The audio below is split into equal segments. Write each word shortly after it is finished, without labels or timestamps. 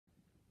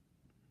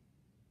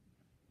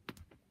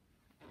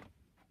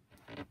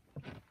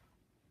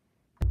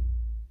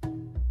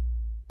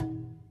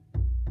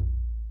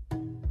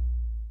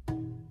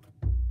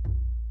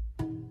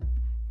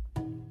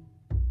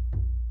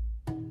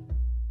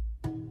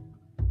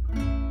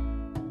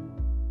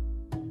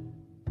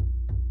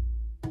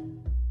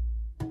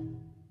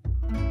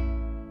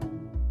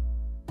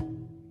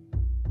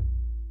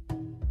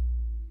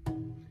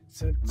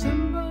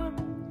September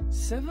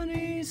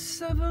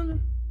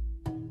 77,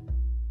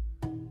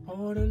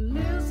 Port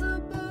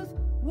Elizabeth,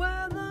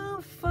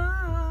 weather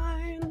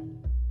fine.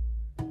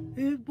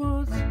 It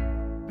was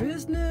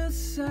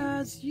business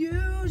as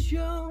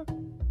usual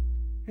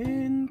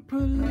in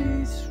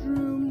police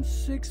room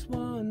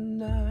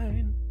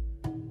 619.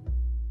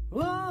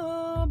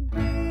 Oh,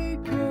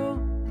 Biko,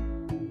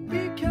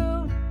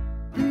 Biko,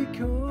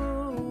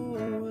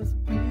 Biko was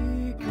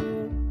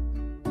Biko.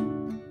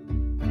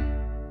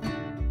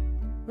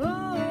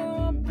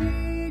 Oh,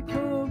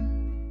 Biko,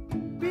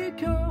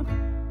 Biko,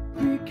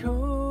 Biko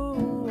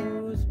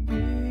was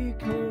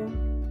Biko.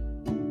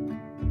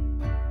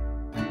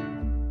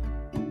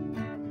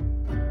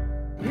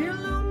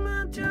 Hello,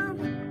 my job,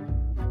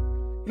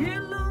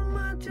 hello,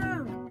 my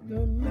job.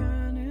 The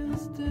man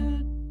is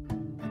dead.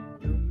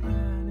 The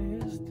man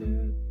is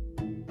dead.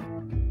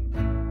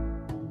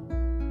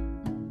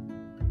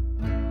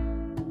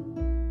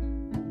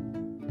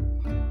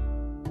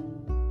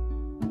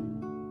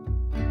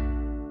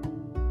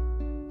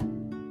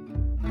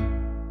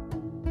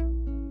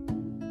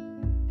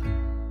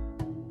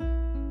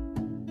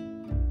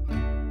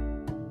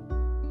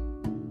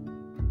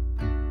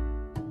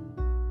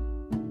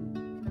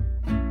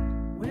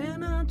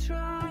 When I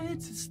try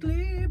to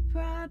sleep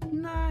at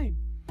night,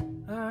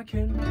 I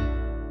can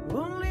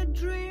only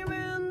dream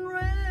in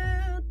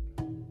red.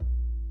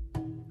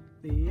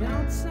 The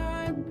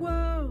outside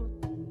world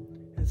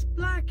is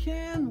black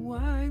and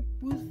white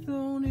with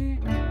only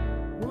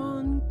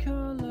one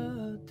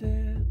color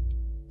dead.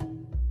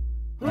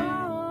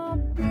 Oh,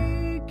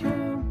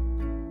 Biko,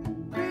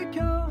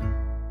 Biko,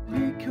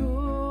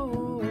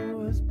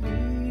 Biko is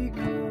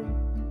Biko.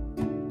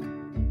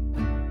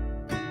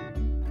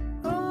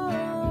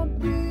 Oh,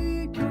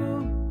 Biko,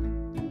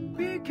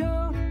 Biko,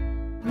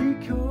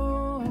 Biko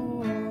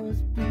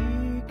is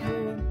Biko.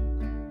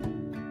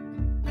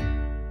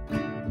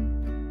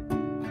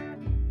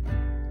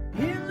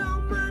 Hello,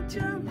 my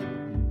job,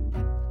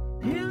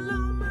 hello,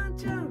 my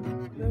job.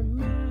 The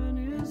man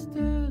is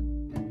dead.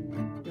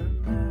 The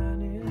man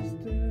is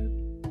dead.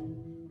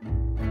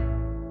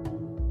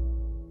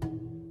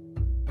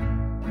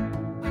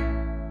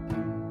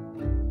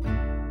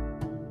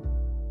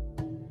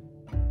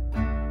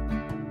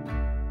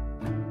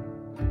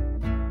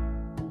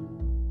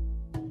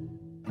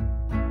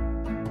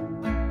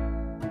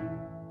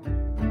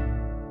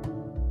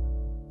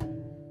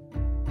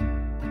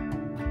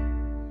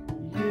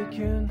 You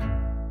can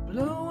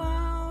blow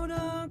out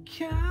a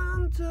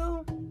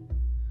candle,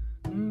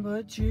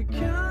 but you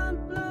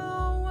can't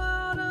blow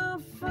out a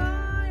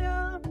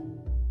fire.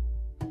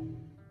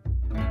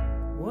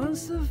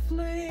 Once the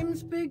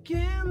flames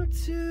begin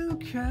to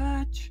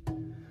catch,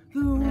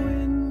 the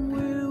wind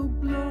will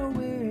blow